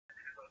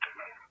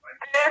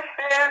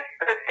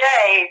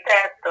day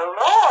that the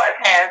Lord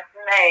has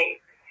made.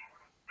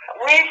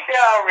 We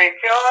shall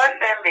rejoice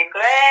and be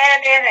glad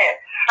in it.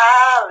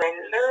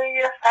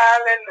 Hallelujah,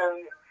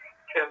 hallelujah.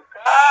 To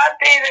God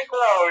be the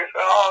glory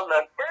for all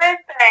the good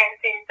things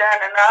he's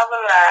done in our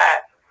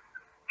lives.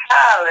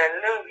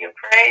 Hallelujah,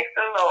 praise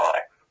the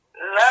Lord.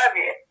 Love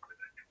you.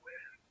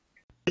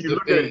 You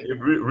look at it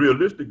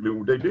realistically,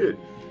 what they did,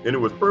 and it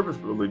was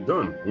purposefully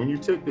done. When you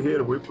take the head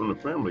away from the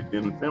family,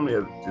 then the family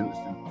has a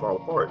tendency to fall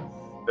apart.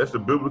 That's a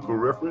biblical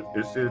reference.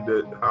 It says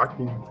that how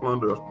can you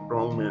plunder a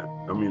strong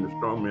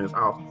man's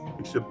house,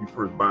 except you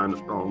first bind the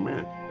strong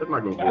man. That's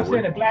not going to go away.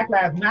 I said that Black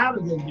Lives Matter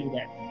doesn't do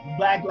that.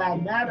 Black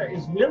Lives Matter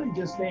is really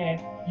just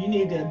saying you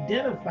need to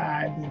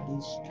identify that the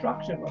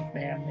structure of a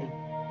family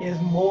is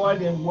more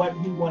than what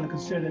we want to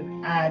consider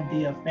an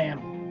idea of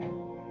family.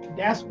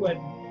 That's what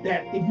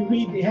that, if you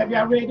read, have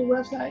y'all read the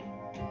website?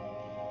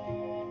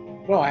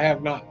 No, I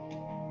have not.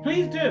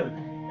 Please do.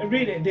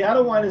 Read it. The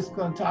other one is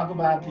going to talk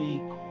about the,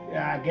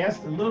 I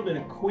guess, a little bit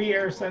of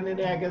queer or something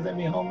there. I guess that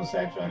means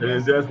homosexual.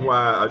 And that's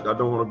why I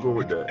don't want to go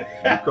with that.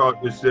 Because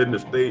it's setting the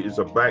stage, it's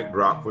a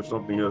backdrop for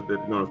something else that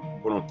they're going to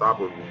put on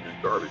top of it, which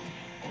is garbage.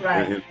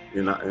 Right.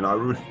 And I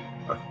really,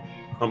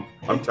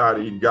 I'm tired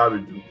of eating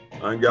garbage.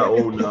 I ain't got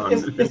old now.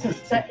 It's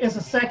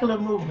a secular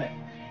movement.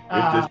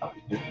 It's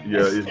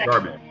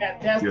garbage.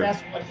 That's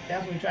what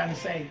we're trying to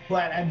say.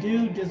 But I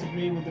do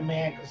disagree with the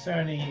man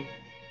concerning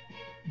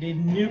the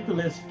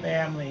nucleus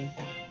family.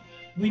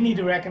 We need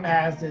to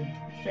recognize that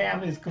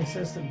families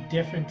consist of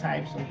different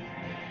types of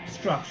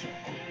structure.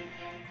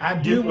 I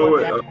do want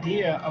the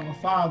idea of a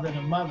father and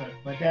a mother,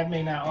 but that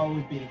may not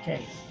always be the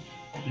case.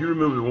 You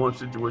remember the one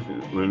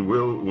situation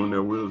when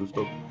there wills and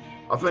stuff?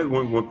 I think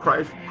when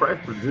Christ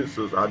presents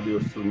us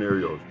ideal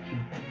scenarios,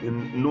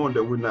 and knowing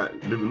that we're not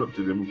living up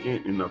to them, we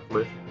can't in our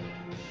flesh,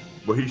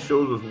 but he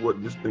shows us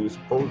what this thing is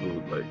supposed to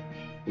look like.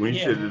 When he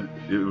said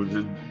it was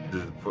just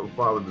the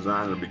Father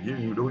designed in the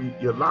beginning,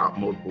 he allowed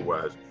multiple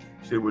wives.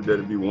 He said, would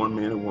that be one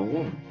man and one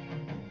woman?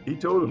 He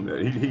told him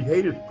that. He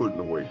hated putting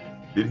away.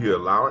 Did he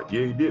allow it?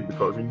 Yeah, he did,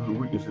 because he knew the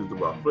weaknesses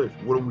of our flesh.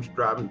 What are we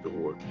striving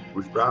toward?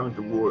 We're striving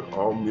toward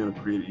all men are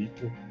created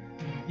equal.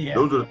 Yeah.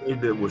 Those are the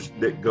things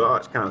that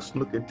God's kind of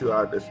sneak into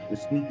our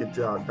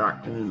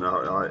doctrine. And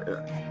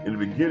in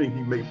the beginning,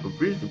 he made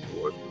provision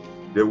for us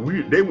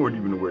that they weren't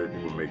even aware that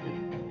they were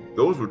making.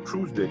 Those were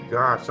truths that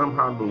God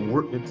somehow been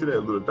working into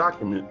that little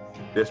document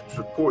that's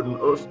supporting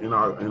us in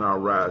our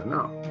rise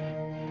now.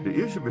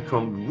 The issue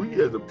becomes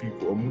we as a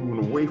people are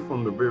moving away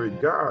from the very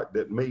God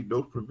that made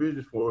those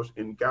provisions for us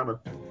and kind of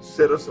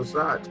set us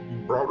aside to be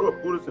brought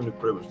up, put us in the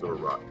crevice of the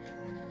rock.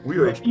 We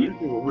are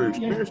experiencing what we're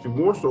experiencing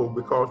more so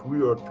because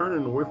we are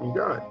turning away from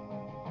God.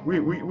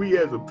 We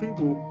as a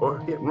people are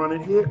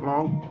running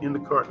headlong in the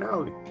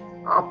carnality.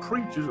 Our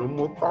preachers are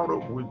more caught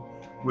up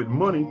with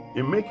money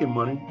and making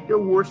money. They're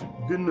worse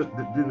than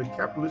the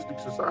capitalistic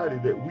society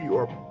that we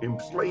are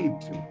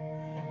enslaved to.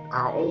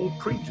 Our own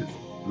preachers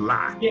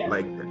lie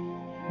like that.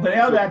 But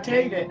Elder, I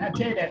tell you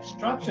that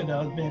structure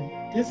though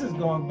this is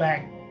going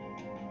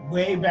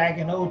way back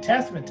in Old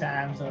Testament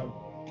times of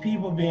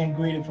people being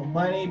greedy for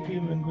money,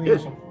 people being greedy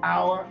for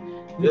power.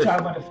 We talk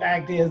about the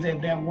fact is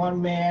that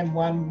one man,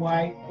 one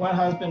wife, one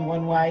husband,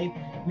 one wife.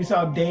 We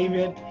saw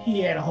David,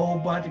 he had a whole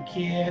bunch of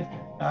kids,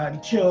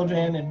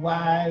 children and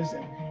wives.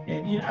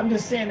 And you know, I'm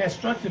just saying that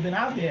structure been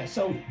out there.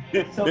 So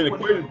and the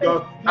question is,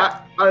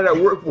 how did that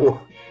work for him?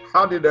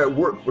 How did that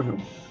work for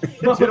him?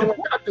 But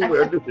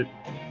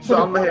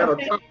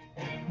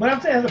I'm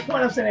saying, the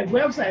point I'm saying that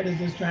website is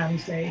just trying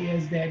to say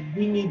is that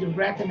we need to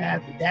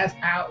recognize that that's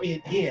how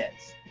it is.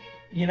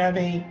 You know what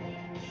I mean?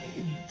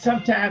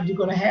 Sometimes you're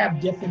going to have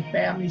different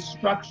family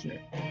structure.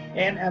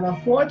 And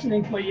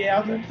unfortunately for you,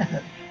 Elder,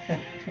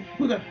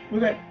 we're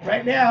going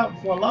right now,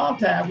 for a long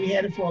time, we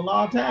had it for a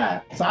long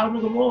time, Sodom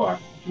and Gomorrah,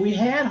 we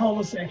had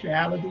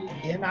homosexuality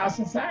in our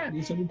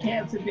society. So we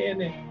can't sit there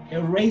and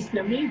erase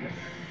them either.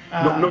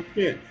 No,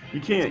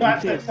 you can't.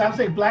 So I'm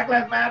saying Black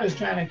Lives Matter is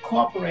trying to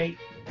incorporate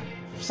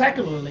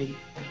secularly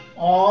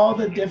all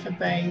the different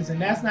things.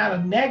 And that's not a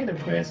negative,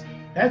 Chris.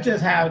 That's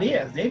just how it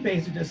is. They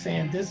basically just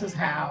saying this is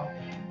how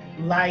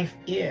life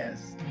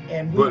is.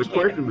 And but the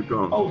question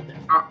becomes,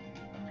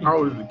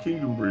 how is the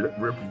kingdom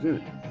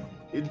represented?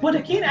 Well,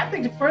 the kingdom, I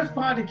think the first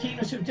part of the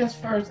kingdom should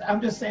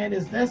I'm just saying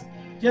is let's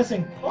just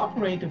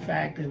incorporate the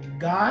fact that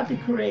God, the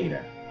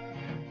creator,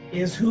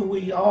 is who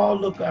we all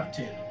look up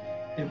to.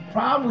 The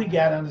problem we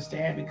got to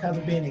understand, because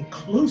of being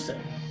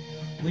inclusive,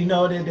 we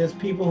know that there's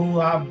people who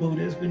are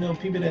Buddhists, we know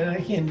people that are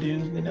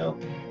Hindus, we know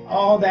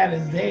all that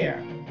is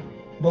there.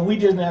 But we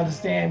just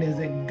understand is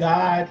that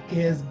God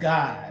is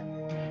God,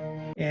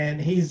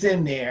 and He's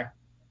in there,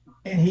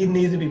 and He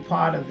needs to be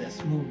part of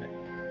this movement.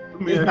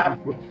 We're not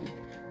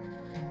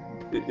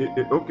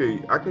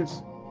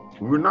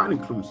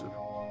inclusive.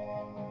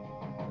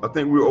 I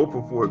think we're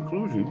open for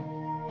inclusion,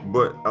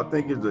 but I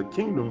think as a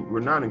kingdom,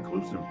 we're not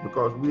inclusive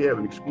because we have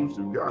an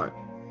exclusive God.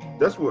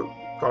 That's what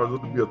caused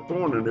us to be a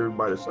thorn in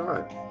everybody's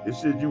side. It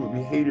says you will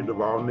be hated of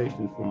all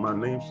nations for my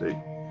name's sake.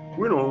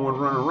 We don't want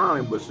to run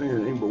around but saying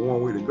it ain't but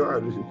one way to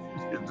God.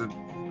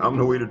 I'm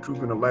the way, the truth,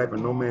 and the life,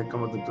 and no man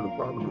cometh into the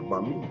Father but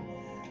by me.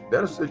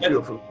 That'll set you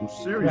up for some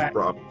serious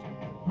problems.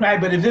 Right,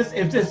 but if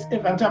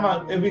I'm talking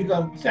about, if we're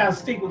going to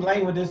stick with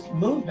language, this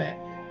movement,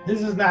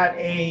 this is not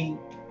a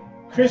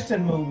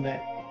Christian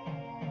movement,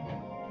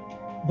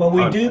 but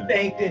we do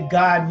think that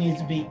God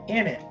needs to be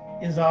in it,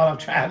 is all I'm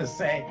trying to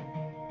say.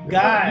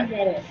 God,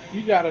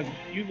 you gotta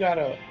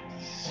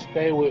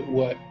stay with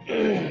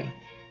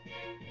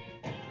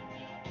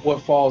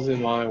what falls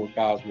in line with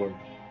God's word.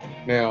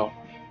 Now,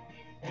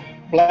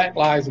 Black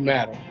Lives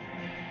Matter.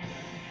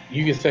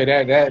 You can say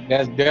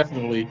that's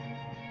definitely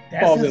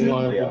falls in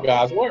line with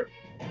God's word,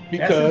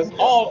 because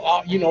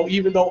all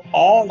even though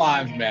all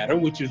lives matter,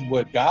 which is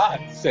what God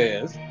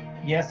says,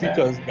 yes, sir.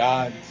 Because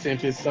God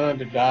sent His Son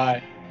to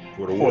die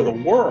for the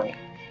world.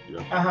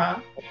 Yeah.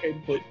 Okay,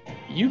 but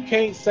you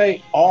can't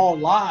say all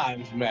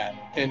lives matter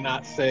and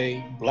not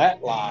say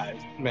Black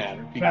Lives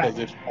Matter, because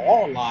if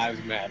all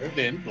lives matter,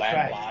 then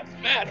Black Lives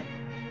Matter.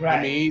 Right.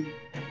 I mean,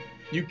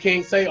 you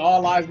can't say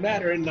all lives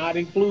matter and not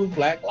include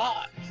Black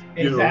lives.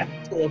 Exactly.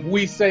 So if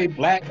we say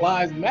Black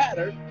Lives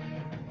Matter,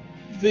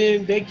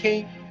 then they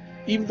can't,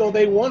 even though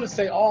they want to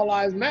say all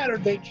lives matter,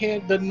 they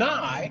can't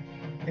deny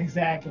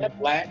that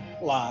Black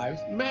Lives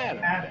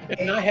Matter.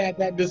 And I had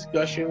that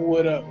discussion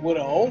with an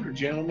older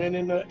gentleman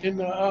in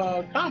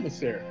the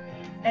commissary.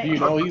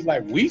 He's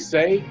like, we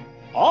say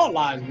all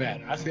lives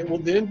matter. I said, well,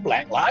 then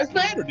Black Lives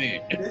Matter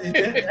then.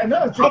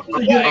 No,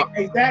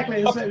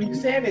 exactly. So you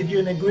said that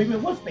you're in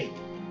agreement with me.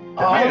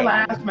 All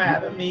lives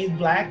matter means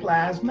Black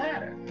Lives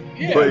Matter.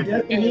 Yeah, it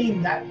doesn't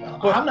mean that.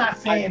 I'm not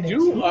saying I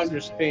do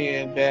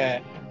understand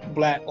that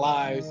Black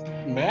Lives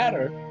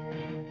Matter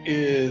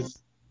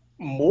is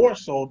more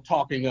so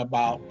talking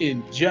about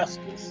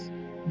injustice.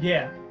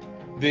 Yeah.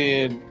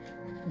 Than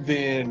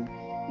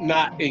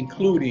not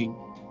including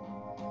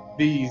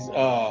these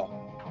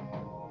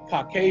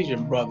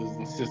Caucasian brothers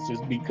and sisters,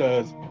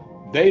 because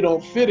they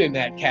don't fit in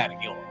that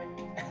category.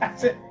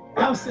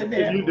 I'm sitting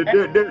there.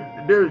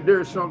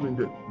 There's something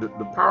that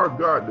the power of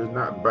God does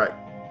not back.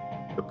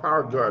 The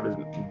power of God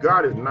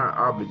is not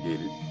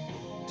obligated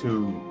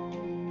to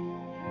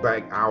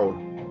back our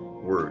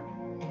word.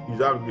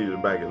 He's obligated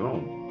to back his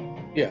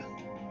own. Yeah.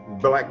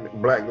 Black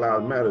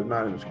Lives Matter is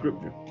not in the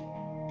scripture.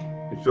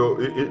 And so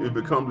it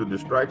becomes a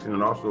distraction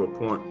and also a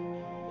point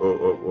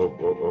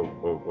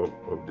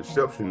of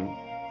deception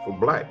for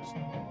blacks,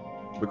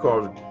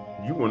 because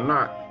you will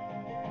not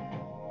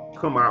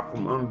come out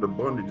from under the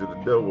bondage of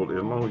the devil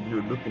as long as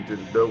you're looking to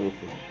the devil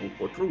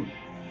for truth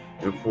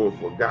and for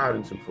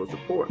guidance and for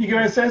support. You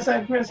gonna say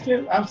something, Chris,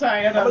 too? I'm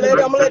sorry. I'm gonna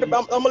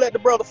let the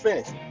brother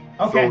finish.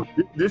 Okay.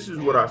 So this is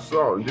what I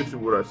saw and this is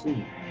what I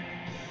see.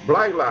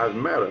 Black Lives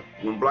Matter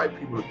when black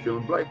people are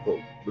killing black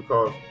folks,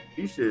 because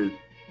he said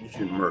you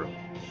shouldn't murder,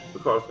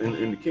 because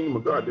in the kingdom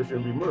of God there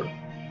shouldn't be murder.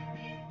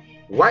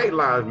 White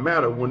lives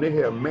matter when they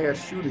have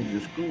mass shootings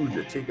in schools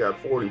that take out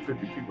 40 and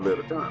 50 people at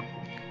a time.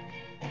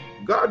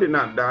 God did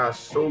not die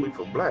solely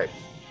for blacks.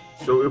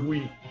 So if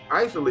we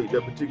isolate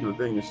that particular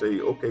thing and say,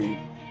 okay,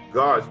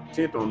 God's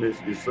intent on this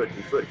is such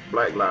and such,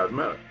 Black Lives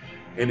Matter,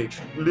 and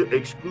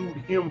exclude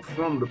him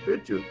from the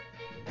picture,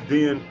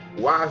 then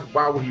why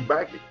would he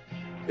back it?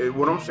 And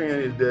what I'm saying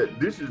is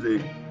that this is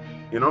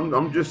and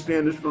I'm just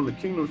saying this from the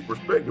kingdom's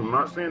perspective. I'm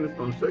not saying this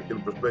from the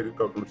secular perspective,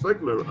 because from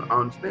secular,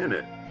 I understand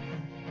that.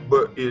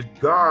 But is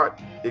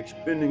God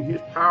expending his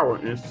power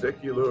in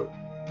secular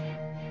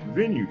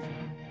venues?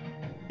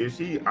 Is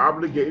he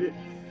obligated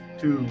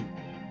to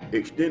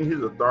extend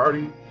his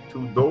authority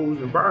to those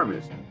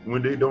environments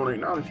when they don't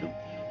acknowledge him?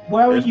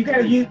 Well, you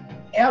gotta get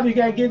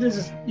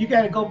this. You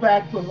gotta go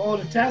back to the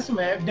Old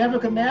Testament.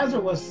 Nebuchadnezzar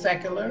was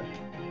secular,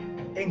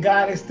 and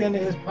God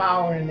extended his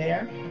power in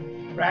there,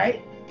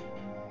 right?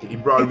 He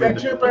brought him in. I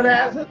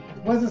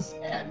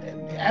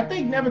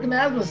think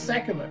Nebuchadnezzar was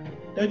secular.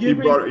 Don't you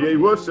agree? He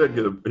was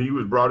secular. He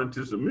was brought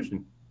into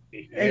submission.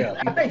 Yeah.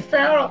 I think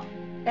Pharaoh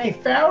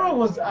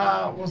was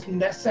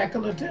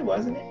secular too,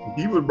 wasn't it?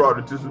 He was brought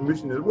into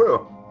submission as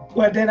well.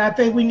 Well, then I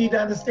think we need to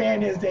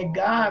understand is that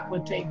God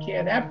would take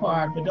care of that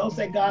part, but don't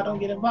say God don't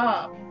get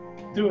involved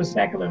through a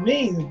secular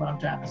means, is what I'm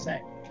trying to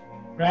say,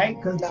 right?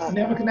 Because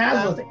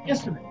Nebuchadnezzar was an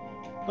instrument.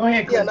 Go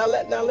ahead, Chris. Yeah,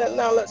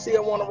 let's see. I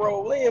want to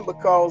roll in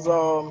because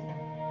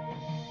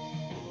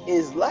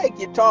it's like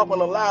you're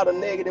talking a lot of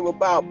negative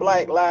about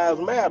Black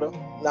Lives Matter.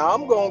 Now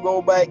I'm gonna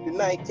go back to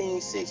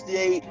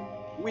 1968.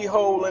 We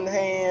holding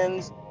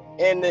hands,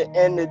 and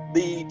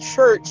the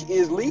church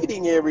is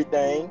leading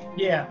everything.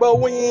 Yeah.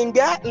 But we ain't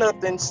got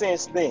nothing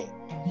since then.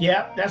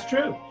 Yeah, that's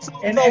true.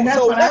 And that's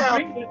so what now, I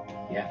agree with.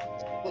 Yeah.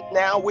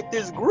 Now with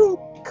this group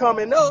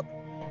coming up,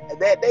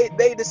 that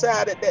they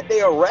decided that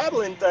they are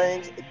rattling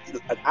things.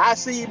 I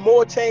see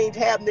more change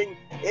happening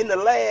in the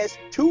last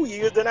 2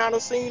 years than I've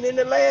seen in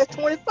the last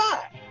 25.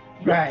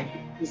 Right.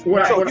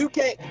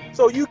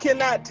 So you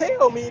cannot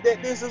tell me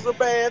that this is a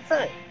bad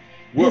thing.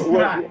 Let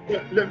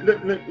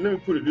me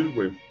put it this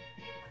way.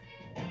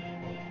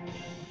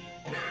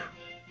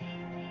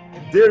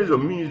 There is a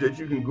means that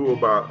you can go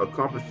about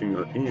accomplishing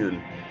an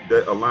end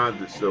that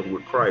aligns itself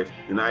with Christ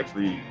and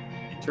actually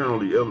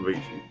eternally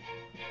elevates you.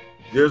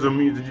 There's a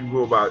means that you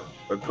go about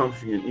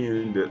accomplishing an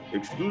end that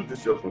excludes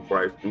itself from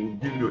Christ and will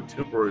give you a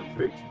temporary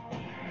fix.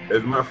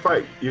 As a matter of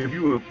fact, if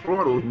you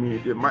employ those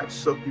means, it might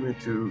suck you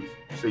into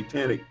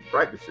satanic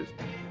practices.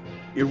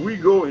 If we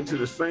go into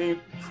the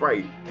same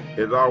fight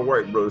as our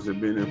white brothers have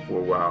been in for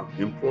a while,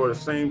 employ the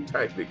same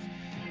tactics,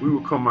 we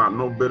will come out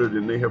no better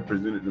than they have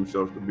presented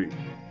themselves to be.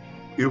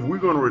 If we're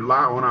going to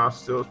rely on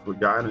ourselves for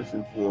guidance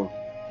and for,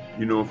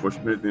 for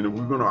strength, and if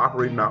we're going to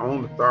operate in our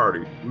own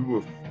authority, we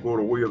will go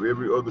the way of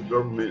every other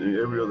government and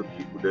every other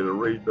people that are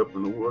raised up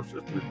in the world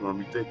system is going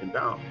to be taken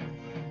down.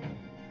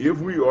 If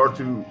we are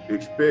to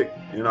expect,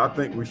 and I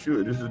think we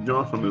should, this is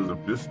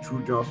Johnsonism, this is true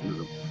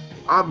Johnsonism.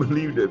 I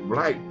believe that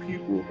black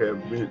people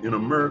have been, in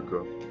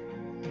America,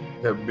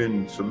 have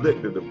been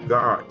selected of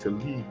God to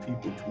lead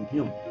people to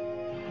him.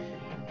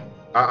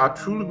 I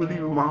truly believe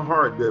in my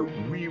heart that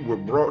we were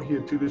brought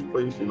here to this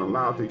place and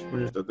allowed to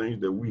experience the things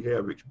that we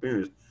have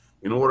experienced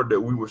in order that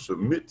we would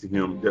submit to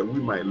him, that we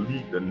might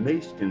lead the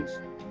nations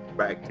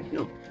back to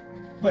him.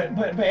 But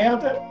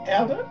Elder,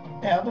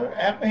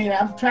 I mean,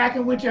 I'm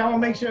tracking with you. I want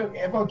to make sure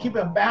everyone keep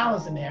a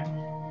balance in there.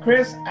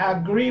 Chris, I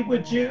agree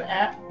with you.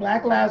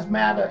 Black Lives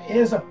Matter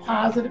is a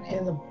positive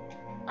and an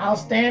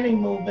outstanding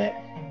movement.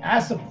 I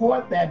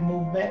support that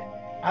movement.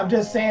 I'm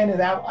just saying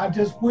that I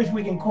just wish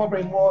we can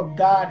incorporate more of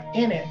God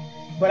in it.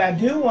 But I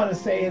do want to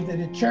say is that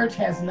the church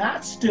has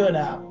not stood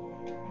up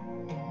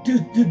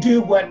to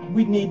do what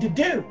we need to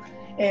do.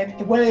 And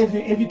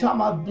if you're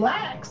talking about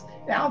blacks,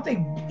 I don't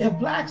think if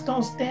blacks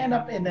don't stand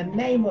up in the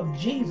name of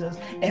Jesus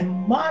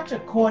and march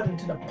according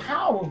to the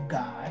power of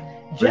God,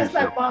 just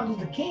like Martin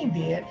Luther King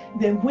did,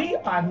 then we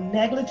are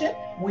negligent,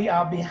 we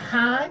are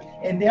behind,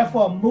 and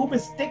therefore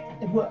movement stick.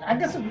 Well, I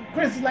guess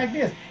Chris is like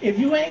this: if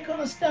you ain't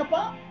gonna step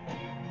up,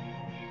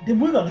 then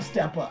we're gonna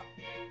step up.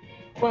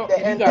 Well,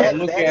 and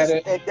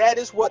that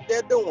is what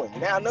they're doing.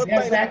 Now, another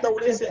thing,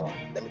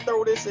 let me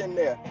throw this in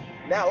there.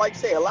 Now, like I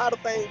say, a lot of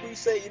things we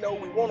say,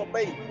 we want to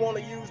bait, we want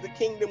to use the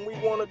kingdom, we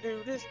want to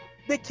do this.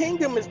 The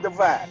kingdom is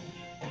divided.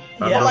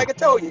 Yeah. Like I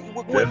told you,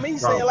 with me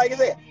saying, like I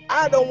said,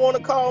 I don't want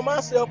to call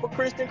myself a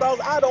Christian because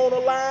I don't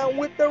align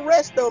with the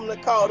rest of them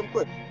that call them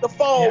the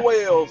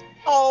Falwells,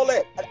 all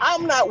that.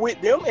 I'm not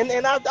with them, and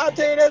I'll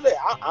tell you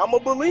that I'm a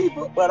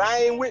believer, but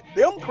I ain't with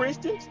them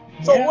Christians.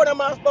 So what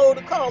am I supposed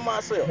to call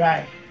myself?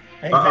 Right.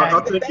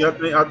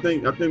 Exactly. I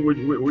think what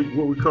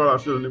we call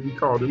ourselves, and we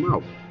call them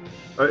out.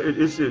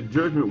 It said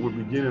judgment will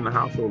begin in the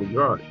household of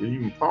God, and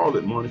even Paul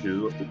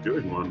admonishes us to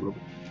judge one another.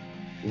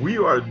 We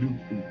ought to do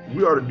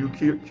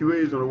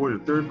QAs on the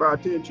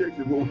 3510 checks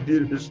is what we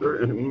did in this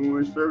service. And when we were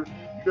in service,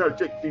 you got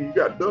to check you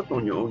got dust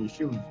on your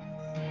shoes.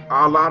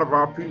 A lot of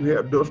our people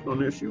have dust on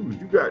their shoes.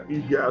 You got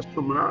these guys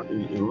coming out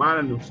and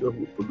lining themselves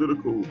with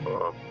political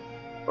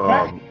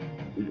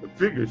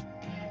figures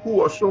who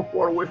are so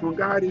far away from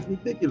God. It's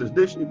ridiculous.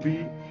 They should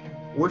be,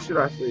 what should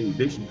I say?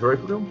 They should pray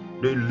for them.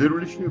 They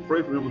literally should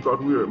pray for them because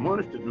we are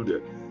admonished to do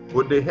that.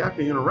 But they have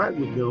to interact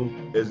with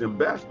them as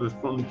ambassadors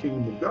from the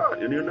kingdom of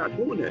God, and they're not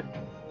doing that.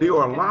 They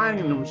are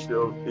aligning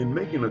themselves and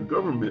making a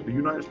government, the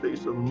United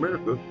States of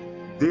America,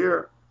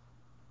 their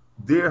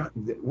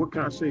what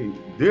can I say?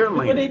 Their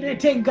lane. But they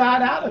take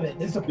God out of it.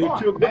 It's a part.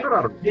 They took God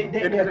out of it.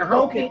 They're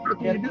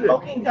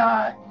cloaking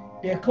God.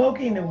 They're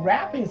cloaking the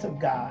wrappings of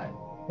God,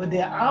 but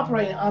they're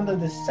operating under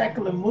the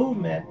secular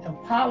movement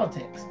of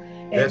politics.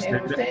 And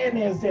what I'm saying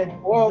is that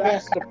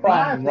that's the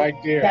problem right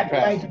there. Got the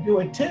right to do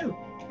it too.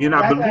 And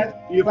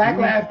Black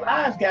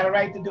Lives got a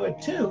right to do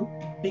it too,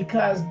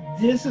 because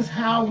this is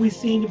how we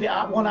seem to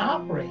want to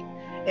operate.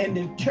 And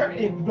the church,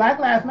 if Black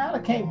Lives Matter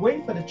can't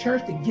wait for the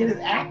church to get its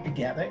act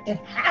together, it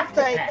has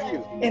to act.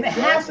 And it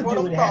has to do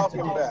what it has to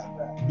do.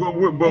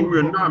 But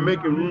we're not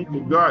making room for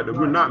God.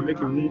 We're not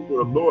making room for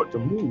the Lord to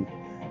move.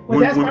 Well,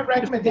 that's my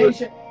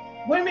recommendation.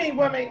 What do you mean,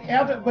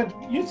 Elder?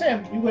 But you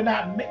said we're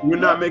not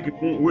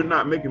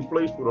making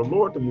place for the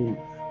Lord to move.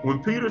 When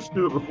Peter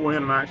stood before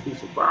Ananias and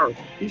Sapphira,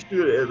 he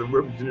stood as a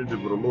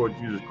representative of the Lord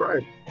Jesus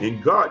Christ,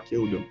 and God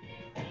killed him.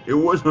 It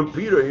wasn't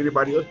Peter or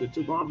anybody else that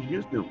took arms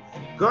against him.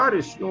 God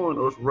is showing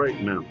us right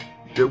now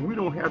that we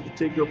don't have to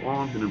take up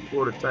arms and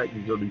employ the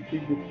tactics of these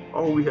people.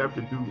 All we have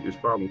to do is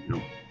follow him.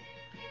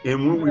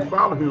 And when we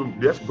follow him,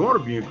 that's going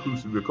to be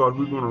inclusive because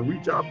we're going to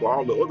reach out for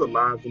all the other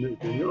lives and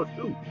everything else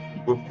too.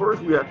 But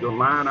first we have to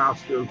align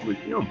ourselves with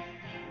him.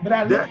 But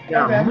I that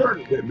guy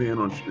murdered that man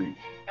on the street.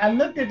 I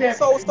looked at that.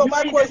 So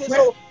my question,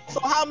 so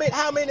how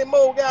many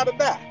more gotta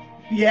die?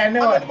 Yeah,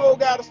 no. How many more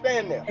gotta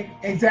stand there?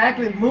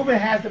 Exactly. The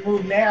movement has to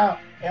move now,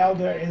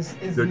 Elder.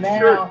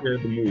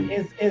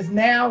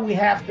 Now we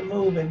have to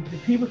move, and the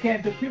people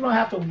don't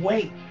have to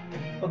wait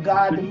for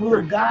God to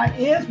move. God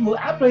is moving.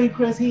 I believe,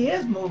 Chris, he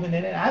is moving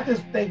in it. I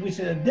just think we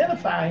should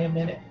identify him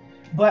in it.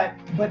 But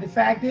the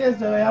fact is,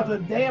 though, Elder,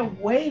 they're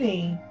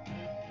waiting.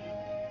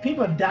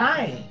 People are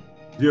dying.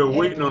 They're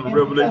waiting on the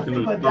revelation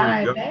of the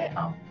Son of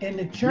God. And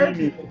the church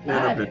is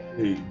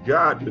dying.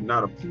 God did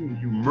not approve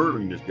of you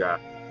murdering this guy.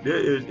 There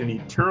is an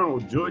eternal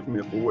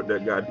judgment for what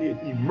that guy did.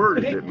 He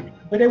murdered that man.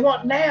 But they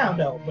want now,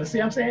 though. But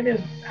see, I'm saying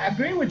this. I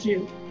agree with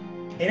you.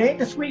 It ain't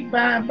the sweet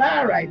by and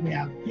by right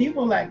now.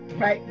 People like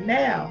right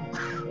now.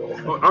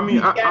 I mean,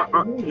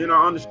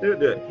 I understood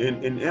that.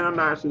 And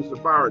Ananias and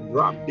Sapphira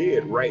dropped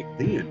dead right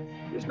then.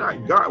 It's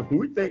not God.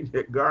 We think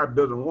that God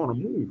doesn't want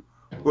to move,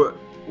 but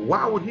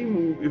why would he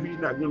move if he's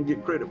not going to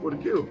get credit for the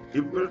kill?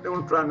 If that's what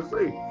I'm trying to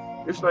say.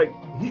 It's like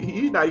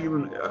he's not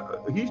even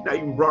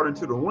brought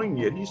into the wing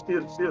yet. He's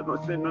still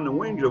sitting on the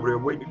wings over there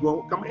waiting to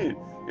go come in.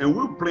 And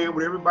we're playing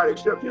with everybody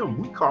except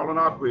him. We're calling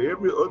out for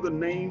every other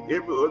name,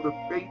 every other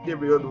faith,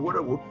 every other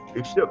whatever,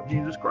 except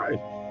Jesus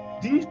Christ.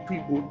 These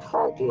people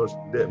taught us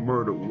that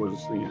murder was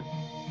a sin.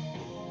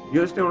 You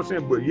understand what I'm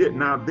saying? But yet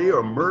now they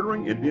are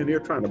murdering, and then they're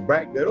trying to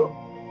back that up.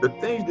 The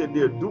things that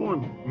they're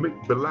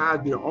doing belie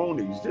their own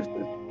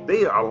existence.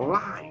 They are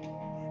lying.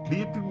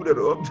 These people that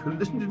are up to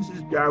listen to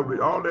this guy with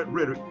all that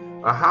rhetoric,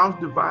 a house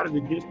divided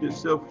against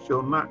itself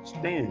shall not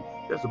stand.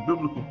 That's a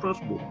biblical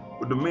principle.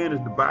 But the man is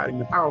dividing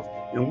the house,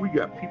 and we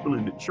got people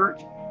in the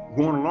church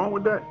going along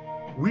with that.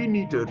 We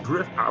need to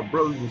address our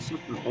brothers and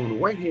sisters on the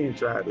right-hand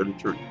side of the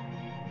church.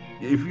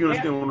 If you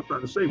understand what I'm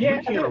trying to say, we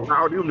can't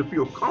allow them to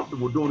feel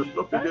comfortable doing the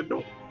stuff that they're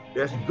doing.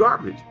 That's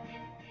garbage.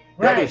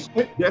 That's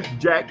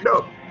jacked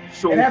up.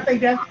 So and I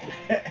think that's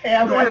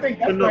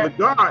another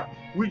God.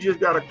 We just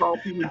got to call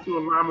people into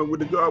alignment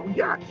with the God we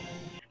got.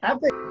 I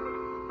think.